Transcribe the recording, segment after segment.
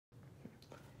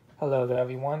Hello there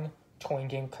everyone, Toy and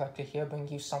Game Collector here,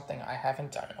 bringing you something I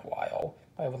haven't done in a while,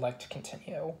 but I would like to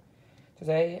continue.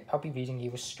 Today, I'll be reading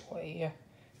you a story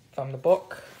from the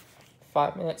book,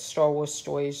 5 Minute Star Wars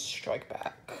Stories Strike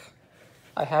Back.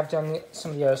 I have done some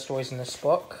of the other stories in this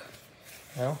book,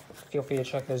 feel free to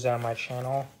check those out on my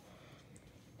channel.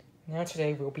 Now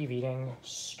today we'll be reading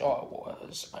Star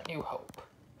Wars, A New Hope,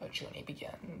 A Journey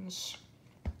Begins.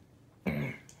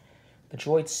 The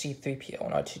droids C-3PO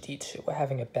and R2-D2 were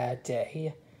having a bad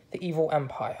day. The evil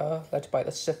Empire, led by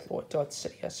the Sith Lord Darth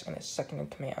Sidious and his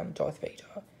second-in-command, Darth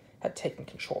Vader, had taken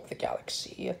control of the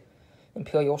galaxy.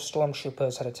 Imperial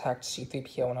stormtroopers had attacked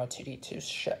C-3PO and R2-D2's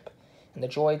ship, and the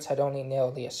droids had only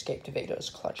narrowly escaped Vader's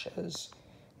clutches.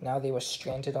 Now they were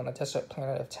stranded on the desert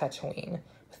planet of Tatooine,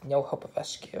 with no hope of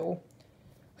rescue.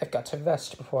 "I've got to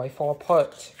rest before I fall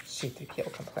apart,"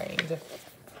 C-3PO complained.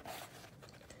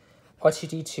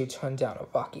 R2-D2 turned down a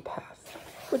rocky path.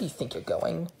 "Where do you think you're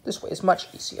going? This way is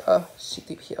much easier,"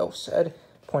 C-3PO said,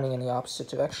 pointing in the opposite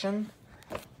direction.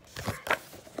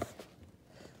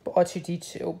 But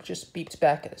R2-D2 just beeped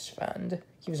back at his friend.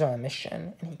 He was on a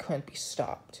mission, and he couldn't be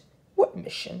stopped. "What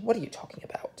mission? What are you talking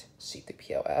about?"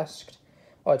 C-3PO asked.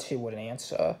 R2 wouldn't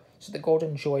answer, so the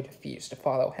golden droid refused to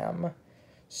follow him.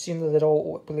 Soon the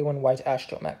little blue and white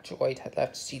astromech droid had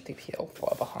left C-3PO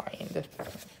far behind.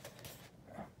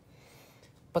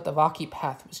 But the rocky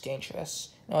path was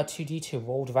dangerous, and R2-D2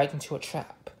 rolled right into a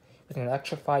trap. With an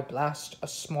electrified blast, a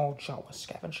small Jawa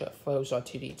scavenger froze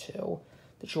R2-D2.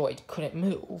 The droid couldn't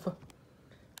move.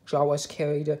 Jawas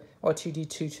carried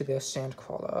R2-D2 to their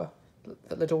sandcrawler.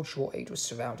 The little droid was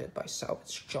surrounded by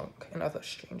salvaged junk and other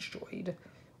strange droid.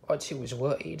 R2 was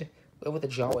worried. Where were the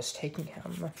Jawas taking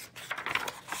him?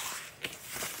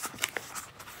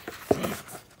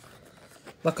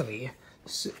 Luckily,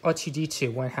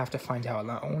 R2-D2 wouldn't have to find out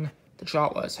alone. The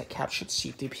Jawas had captured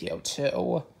C-3PO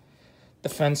too. The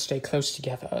friends stayed close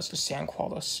together as the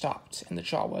sandcrawler stopped, and the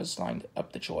Jawas lined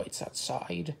up the droids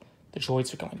outside. The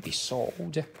droids were going to be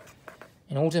sold.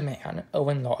 An older man,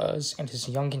 Owen Lars, and his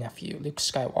young nephew, Luke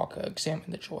Skywalker,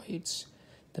 examined the droids.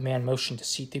 The man motioned to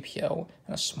C-3PO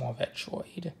and a small red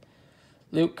droid.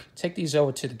 "Luke, take these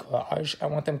over to the garage. I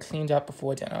want them cleaned up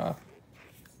before dinner."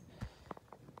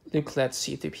 Luke led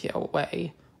C-3PO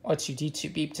away. R2-D2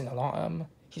 beeped in alarm.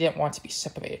 He didn't want to be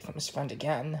separated from his friend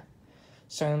again.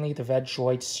 Suddenly, the red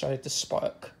droid started to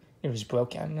spark. It was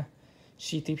broken.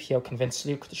 C-3PO convinced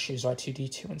Luke to choose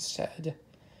R2-D2 instead.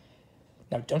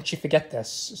 "Now, don't you forget this,"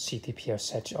 C-3PO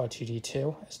said to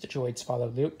R2-D2 as the droids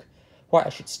followed Luke. "Why I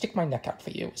should stick my neck out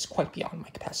for you is quite beyond my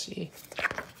capacity."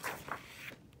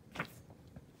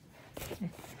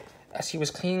 As he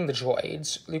was cleaning the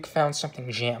droids, Luke found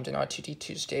something jammed in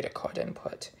R2-D2's data card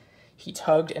input. He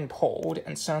tugged and pulled,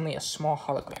 and suddenly a small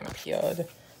hologram appeared.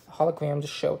 The hologram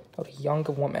showed a young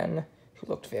woman who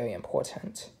looked very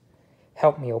important.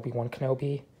 "Help me, Obi-Wan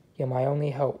Kenobi. You're my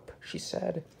only hope," she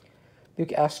said.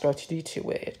 Luke asked R2-D2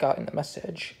 where he had gotten the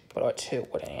message, but R2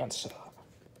 wouldn't answer.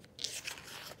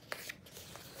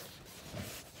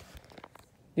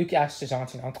 Luke asked his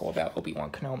aunt and uncle about Obi-Wan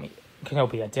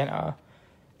Kenobi at dinner.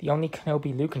 The only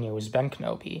Kenobi Luke knew was Ben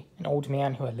Kenobi, an old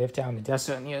man who had lived down in the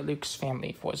desert near Luke's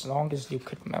family for as long as Luke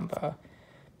could remember.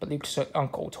 But Luke's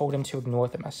uncle told him to ignore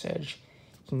the message.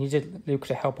 He needed Luke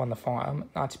to help on the farm,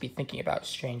 not to be thinking about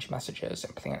strange messages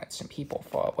and planets and people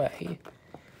far away.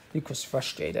 Luke was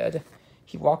frustrated.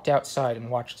 He walked outside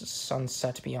and watched the sun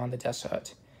set beyond the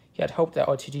desert. He had hoped that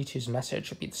R2-D2's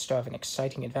message would be the start of an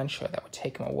exciting adventure that would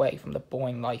take him away from the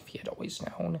boring life he had always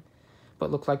known. But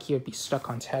it looked like he would be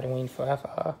stuck on Tatooine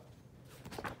forever.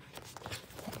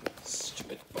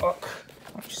 Stupid book.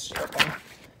 I'm just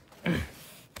open.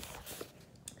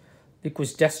 Luke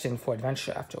was destined for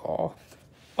adventure after all.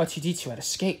 R2-D2 had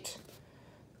escaped.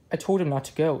 "I told him not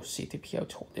to go," C-3PO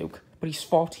told Luke, "but he's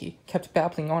faulty, kept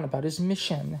babbling on about his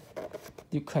mission."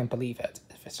 Luke couldn't believe it.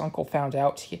 If his uncle found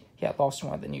out he had lost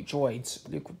one of the new droids,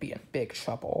 Luke would be in big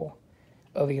trouble.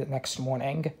 Early the next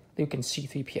morning, Luke and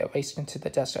C-3PO raced into the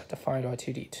desert to find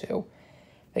R2-D2.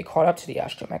 They caught up to the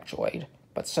astromech droid,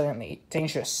 but suddenly,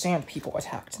 dangerous sand people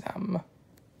attacked them.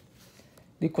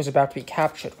 Luke was about to be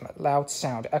captured when a loud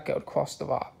sound echoed across the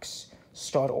rocks.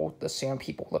 Startled, the sand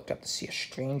people looked up to see a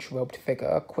strange robed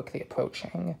figure quickly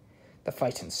approaching. The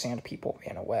frightened sand people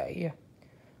ran away.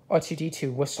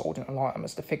 R2-D2 whistled in alarm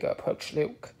as the figure approached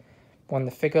Luke. When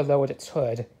the figure lowered its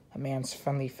hood, a man's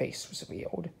friendly face was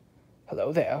revealed.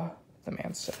 "Hello there," the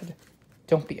man said.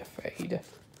 "Don't be afraid."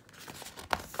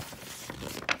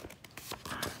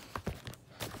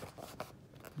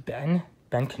 Ben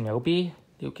Kenobi?"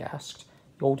 Luke asked.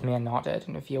 The old man nodded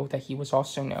and revealed that he was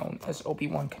also known as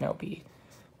Obi-Wan Kenobi.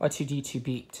 R2-D2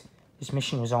 beeped. His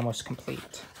mission was almost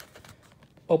complete.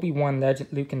 Obi-Wan led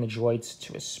Luke and the droids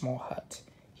to his small hut.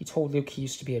 He told Luke he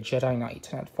used to be a Jedi Knight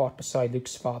and had fought beside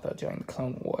Luke's father during the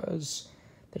Clone Wars.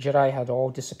 The Jedi had all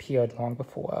disappeared long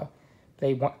before.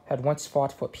 They had once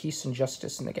fought for peace and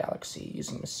justice in the galaxy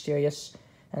using a mysterious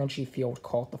energy field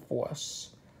called the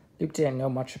Force. Luke didn't know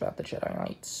much about the Jedi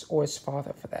Knights, or his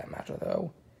father for that matter,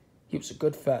 though. He was a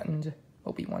good friend,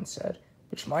 Obi-Wan said.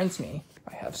 Which reminds me,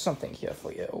 I have something here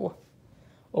for you.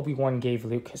 Obi-Wan gave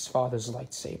Luke his father's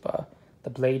lightsaber. The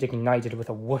blade ignited with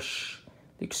a whoosh.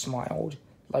 Luke smiled.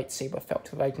 The lightsaber felt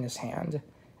right in his hand,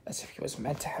 as if he was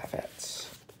meant to have it.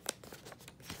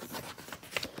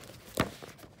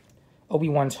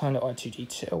 Obi-Wan turned to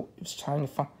R2-D2. It was time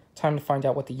to find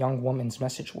out what the young woman's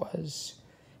message was.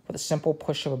 With a simple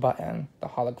push of a button, the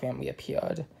hologram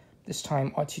reappeared. This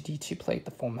time, R2-D2 played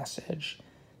the full message.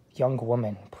 The young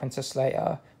woman, Princess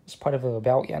Leia, was part of a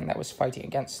rebellion that was fighting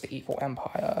against the evil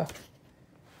Empire.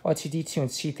 R2-D2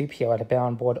 and C-3PO had been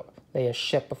on board Leia's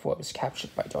ship before it was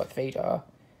captured by Darth Vader.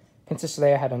 Princess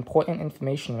Leia had important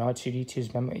information in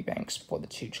R2-D2's memory banks before the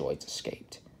two droids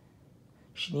escaped.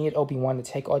 She needed Obi-Wan to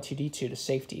take R2-D2 to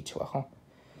safely to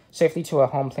her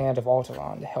home planet of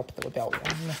Alderaan to help the rebellion.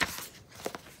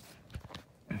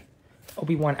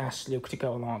 Obi-Wan asked Luke to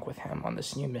go along with him on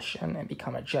this new mission and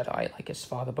become a Jedi like his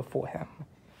father before him.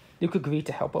 Luke agreed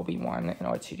to help Obi-Wan and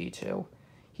R2-D2.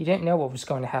 He didn't know what was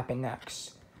going to happen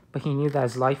next, but he knew that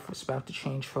his life was about to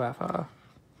change forever.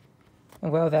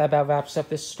 And well, that about wraps up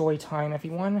this story time,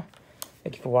 everyone.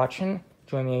 Thank you for watching.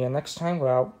 Join me again next time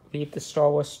where I'll read the Star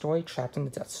Wars story Trapped in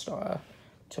the Death Star.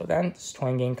 Till then, this is Toy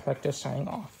and Game Collector signing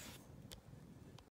off.